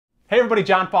Hey everybody,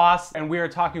 John Foss, and we are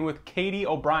talking with Katy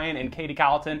O'Brien and Katy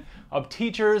Colloton of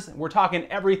Teachers. We're talking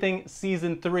everything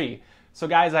season 3. So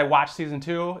guys, I watched season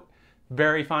 2,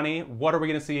 very funny. What are we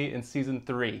gonna see in season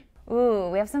 3? Ooh,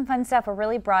 we have some fun stuff. We're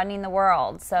really broadening the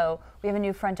world. So we have a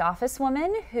new front office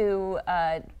woman who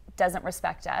doesn't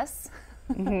respect us.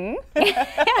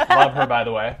 Love her, by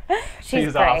the way.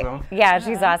 She's great. awesome. Yeah,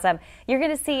 she's awesome. You're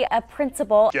gonna see a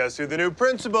principal. Guess who the new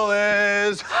principal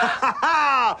is?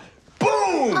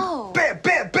 Boom! Oh. Bam,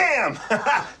 bam, bam!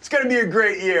 It's gonna be a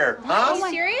great year, huh? Are you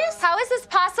serious? How is this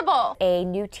possible? A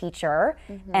new teacher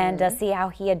and see how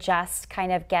he adjusts,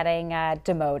 kind of getting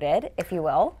demoted, if you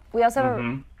will. We also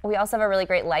have a really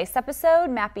great lice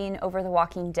episode mapping over The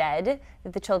Walking Dead,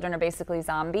 that the children are basically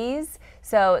zombies.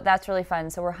 So that's really fun.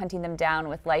 So we're hunting them down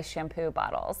with lice shampoo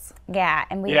bottles. Yeah,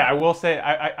 and Yeah, I will say,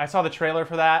 I saw the trailer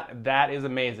for that. That is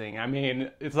amazing. I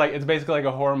mean, it's basically like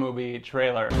a horror movie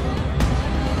trailer.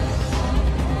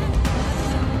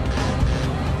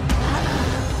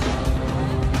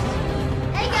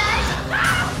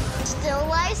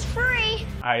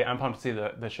 I'm pumped to see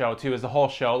the show too. Is the whole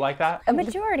show like that? A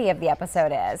majority of the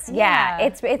episode is. Yeah,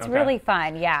 it's okay. Really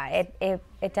fun. Yeah,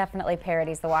 it definitely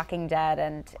parodies The Walking Dead,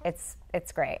 and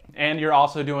it's great. And you're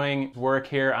also doing work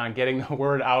here on getting the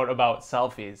word out about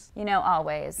selfies. You know,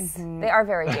 always. They are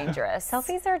very dangerous.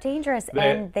 Selfies are dangerous,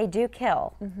 and they do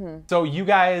kill. So you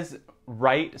guys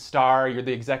write, star, you're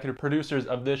the executive producers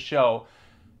of this show.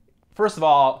 First of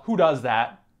all, who does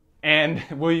that? And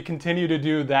will you continue to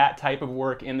do that type of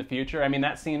work in the future? I mean,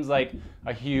 that seems like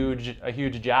a huge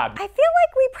job. I feel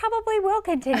like we probably will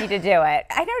continue to do it.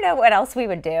 I don't know what else we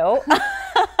would do.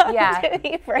 Yeah, to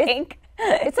be frank.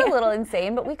 It's a little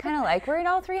insane, but we kind of like wearing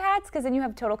all 3 hats because then you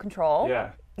have total control.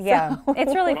 Yeah, so,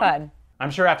 it's really fun. I'm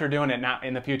sure after doing it now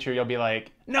in the future, you'll be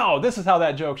like, no, this is how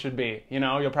that joke should be. You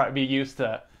know, you'll probably be used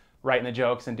to writing the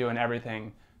jokes and doing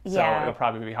everything. So it'll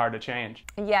probably be hard to change.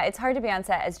 Yeah, it's hard to be on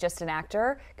set as just an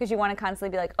actor because you want to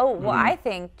constantly be like, oh, well, I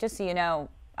think, just so you know,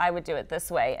 I would do it this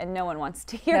way, and no one wants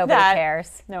to hear that. Nobody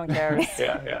cares. No one cares.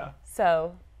 Yeah.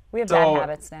 So we have bad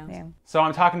habits now. Yeah. So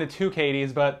I'm talking to 2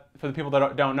 Katys, but for the people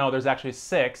that don't know, there's actually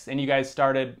 6, and you guys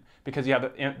started because you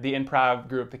have the improv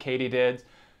group, the Katydids.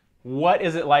 What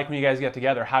is it like when you guys get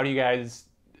together? How do you guys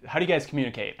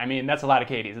communicate? I mean, that's a lot of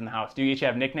Katys in the house. Do you each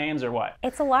have nicknames or what?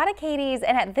 It's a lot of Katys,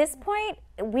 and at this point,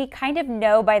 we kind of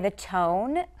know by the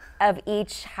tone of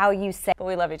each how you say. But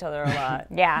we love each other a lot.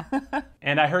 Yeah.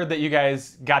 And I heard that you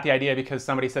guys got the idea because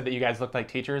somebody said that you guys looked like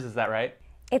teachers. Is that right?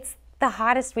 It's the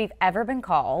hottest we've ever been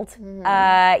called.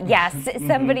 Yes,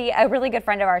 somebody, a really good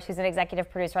friend of ours who's an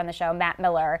executive producer on the show, Matt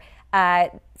Miller,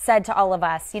 said to all of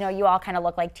us, you know, you all kind of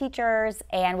look like teachers,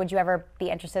 and would you ever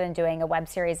be interested in doing a web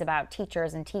series about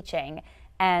teachers and teaching?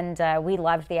 And we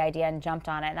loved the idea and jumped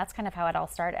on it, and that's kind of how it all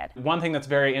started. One thing that's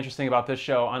very interesting about this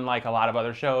show, unlike a lot of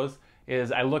other shows,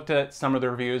 is I looked at some of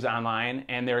the reviews online,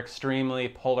 and they're extremely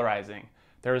polarizing.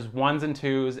 There's 1s and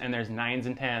 2s, and there's 9s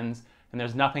and 10s, and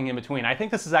there's nothing in between. I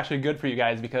think this is actually good for you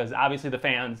guys because obviously the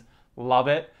fans love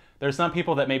it. There's some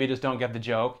people that maybe just don't get the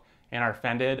joke and are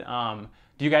offended.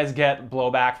 Do you guys get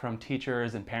blowback from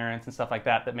teachers and parents and stuff like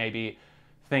that that maybe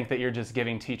think that you're just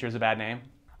giving teachers a bad name?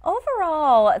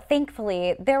 Overall,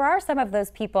 thankfully, there are some of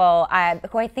those people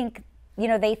who I think, you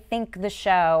know, they think the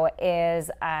show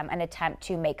is an attempt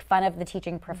to make fun of the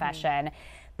teaching profession.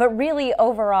 But really,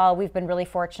 overall, we've been really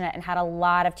fortunate and had a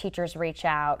lot of teachers reach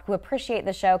out who appreciate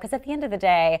the show because at the end of the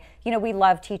day, you know, we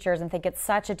love teachers and think it's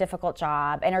such a difficult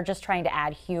job and are just trying to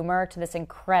add humor to this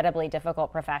incredibly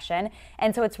difficult profession.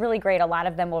 And so it's really great. A lot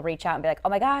of them will reach out and be like, oh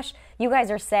my gosh, you guys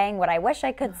are saying what I wish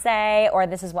I could say, or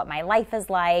this is what my life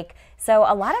is like. So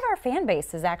a lot of our fan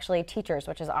base is actually teachers,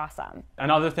 which is awesome.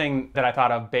 Another thing that I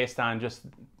thought of based on just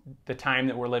the time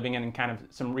that we're living in and kind of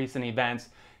some recent events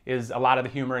is a lot of the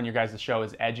humor in your guys' show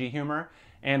is edgy humor.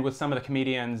 And with some of the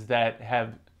comedians that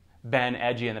have been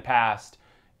edgy in the past,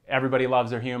 everybody loves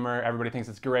their humor, everybody thinks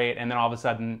it's great, and then all of a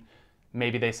sudden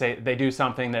maybe they do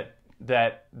something that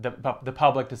the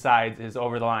public decides is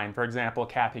over the line. For example,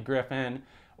 Kathy Griffin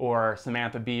or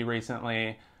Samantha Bea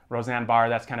recently, Rosanne Barr,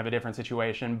 that's kind of a different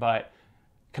situation, but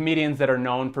comedians that are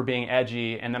known for being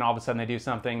edgy and then all of a sudden they do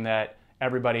something that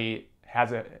everybody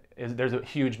there's a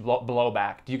huge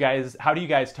blowback. How do you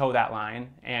guys toe that line,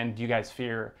 and do you guys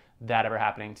fear that ever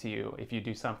happening to you if you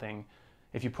do something,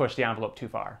 if you push the envelope too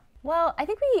far? Well, I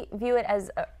think we view it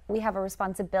as we have a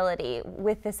responsibility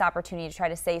with this opportunity to try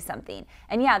to say something.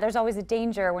 And yeah, there's always a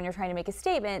danger when you're trying to make a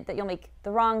statement that you'll make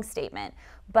the wrong statement.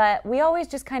 But we always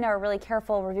just kind of are really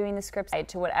careful reviewing the script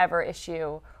to whatever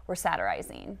issue we're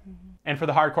satirizing. And for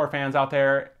the hardcore fans out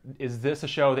there, is this a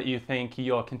show that you think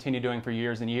you'll continue doing for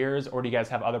years and years, or do you guys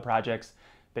have other projects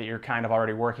that you're kind of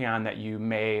already working on that you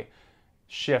may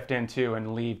shift into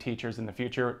and leave teachers in the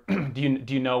future? Do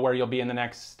you know where you'll be in the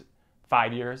next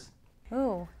 5 years?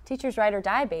 Ooh, teachers ride or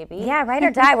die, baby. Yeah, ride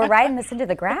or die. We're riding this into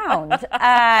the ground.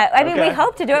 I mean, we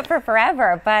hope to do it for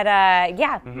forever, but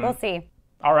yeah, we'll see.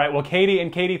 All right, well, Katie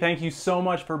and Katie, thank you so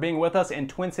much for being with us in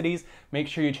Twin Cities. Make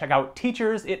sure you check out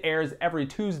Teachers. It airs every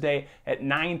Tuesday at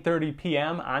 9:30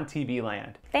 p.m. on TV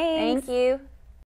Land. Thanks. Thank you.